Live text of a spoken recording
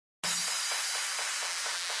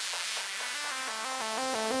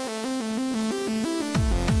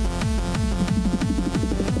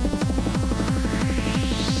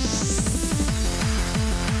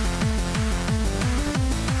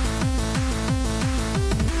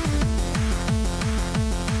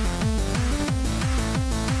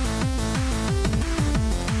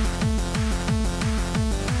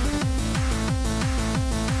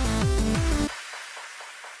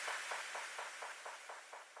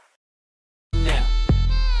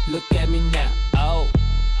Look at me now. Oh.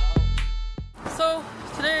 So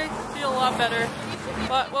today I feel a lot better,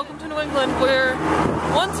 but welcome to New England, where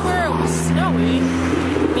once where it was snowy,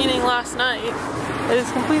 meaning last night, it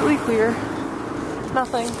is completely clear.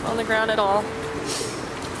 Nothing on the ground at all.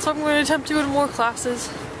 So I'm going to attempt to go to more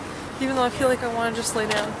classes, even though I feel like I want to just lay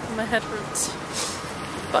down and my head hurts.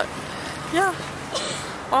 But yeah,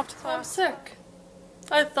 off to class. I'm sick.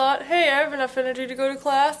 I thought, hey, I have enough energy to go to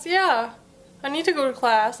class. Yeah, I need to go to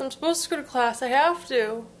class. I'm supposed to go to class. I have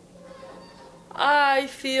to. I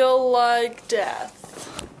feel like death.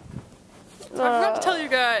 I forgot to tell you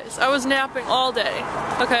guys, I was napping all day,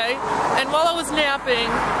 okay? And while I was napping,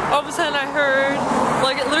 all of a sudden I heard,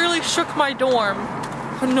 like, it literally shook my dorm.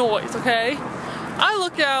 Noise, okay? I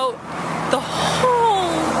look out, the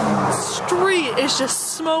whole street is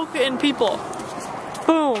just smoke and people.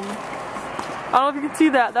 Boom. I don't know if you can see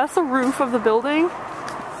that. That's the roof of the building.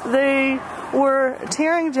 They were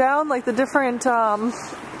tearing down, like, the different,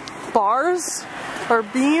 bars or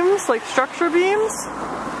beams, like structure beams,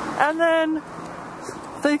 and then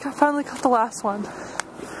they finally cut the last one.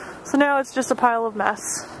 So now it's just a pile of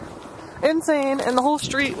mess. Insane, and the whole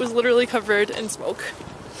street was literally covered in smoke.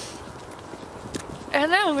 And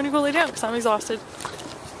now I'm gonna go lay down because I'm exhausted.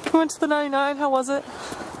 We went to the 99, how was it?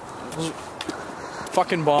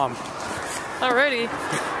 Fucking bomb. Alrighty.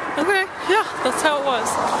 Okay, yeah, that's how it was.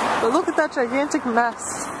 But look at that gigantic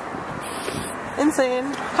mess. Insane.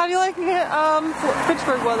 How do you like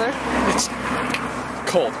Pittsburgh weather? It's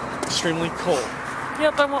cold. Extremely cold.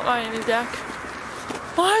 Yep, I want Miami back.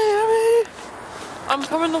 Miami! I'm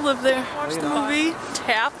coming to live there. Watch the movie,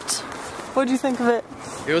 Tapped. What'd you think of it?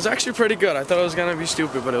 It was actually pretty good. I thought it was gonna be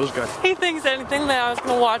stupid, but it was good. He thinks anything that I was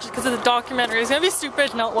gonna watch because of the documentary is gonna be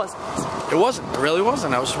stupid. No, it wasn't. It wasn't. It really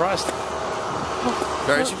wasn't. I was surprised.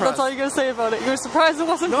 Very surprised. That's all you gotta say about it. You were surprised it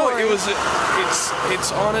wasn't No, boring. it was.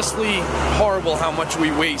 It's honestly horrible how much we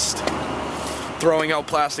waste throwing out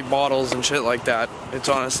plastic bottles and shit like that. It's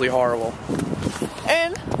honestly horrible.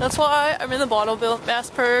 And that's why I'm in the bottle bill, mass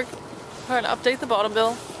purg. Trying to update the bottle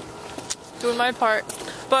bill. Doing my part.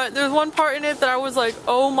 But there's one part in it that I was like,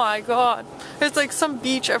 oh my god. It's like some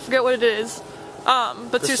beach, I forget what it is.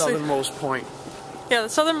 But The seriously. southernmost point. Yeah, the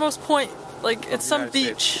southernmost point, like it's some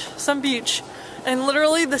beach. Some beach. And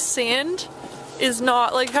literally the sand is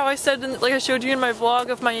not, like how I said, like I showed you in my vlog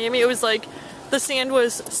of Miami, it was like, the sand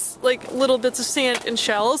was like little bits of sand and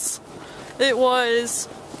shells. It was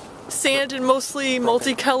sand and mostly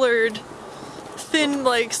multicolored, thin,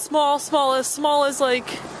 like small as like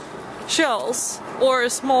shells or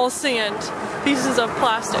small sand pieces of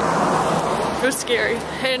plastic. It was scary.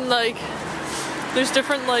 And like there's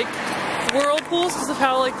different like whirlpools because of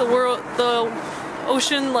how like the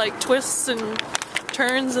ocean like twists and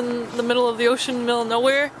turns in the middle of the ocean, middle of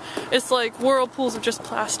nowhere. It's like whirlpools of just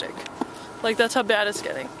plastic. Like that's how bad it's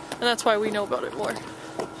getting. And that's why we know about it more.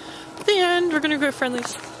 At the end, we're gonna go to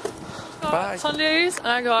Friendly's. Bye. Sundays, and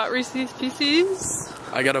I got Reese's Pieces.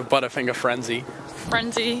 I got a Butterfinger Frenzy.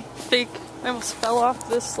 Frenzy. Fake. I almost fell off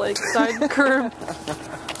this like side curb.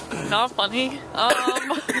 Not funny.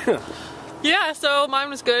 Yeah, so mine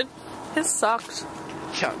was good. His sucked.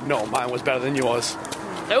 Yeah, no, mine was better than yours.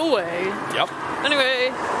 No way. Yep.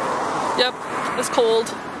 Anyway, yep, it's cold.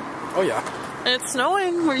 Oh yeah. And it's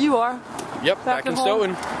snowing where you are. Yep, back in home.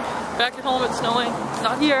 Stoughton. Back at home it's snowing.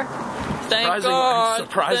 Not here. Thank God.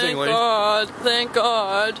 Surprisingly. Thank God. Thank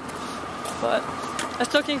God. But I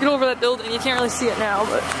still can't get over that building. You can't really see it now,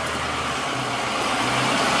 but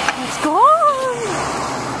it's gone.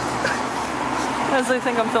 As they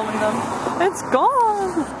think I'm filming them. It's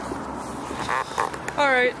gone.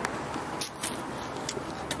 Alright.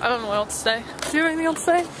 I don't know what else to say. Do you have anything else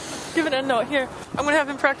to say? Give it a note. Here. I'm gonna have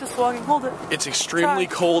him practice vlogging. Hold it. It's extremely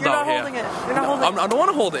cold out here. You're not holding it. You're not holding it. I don't want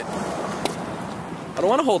to hold it. I don't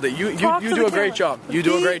want to hold it. You do a great job. You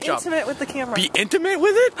do a great job. Be intimate with the camera. Be intimate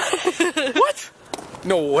with it? What?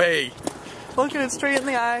 No way. Look at it straight in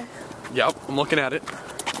the eye. Yep, I'm looking at it.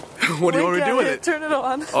 What do you want me to do with it? Turn it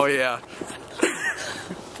on. Oh yeah.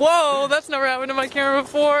 Whoa, that's never happened to my camera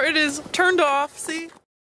before. It is turned off. See?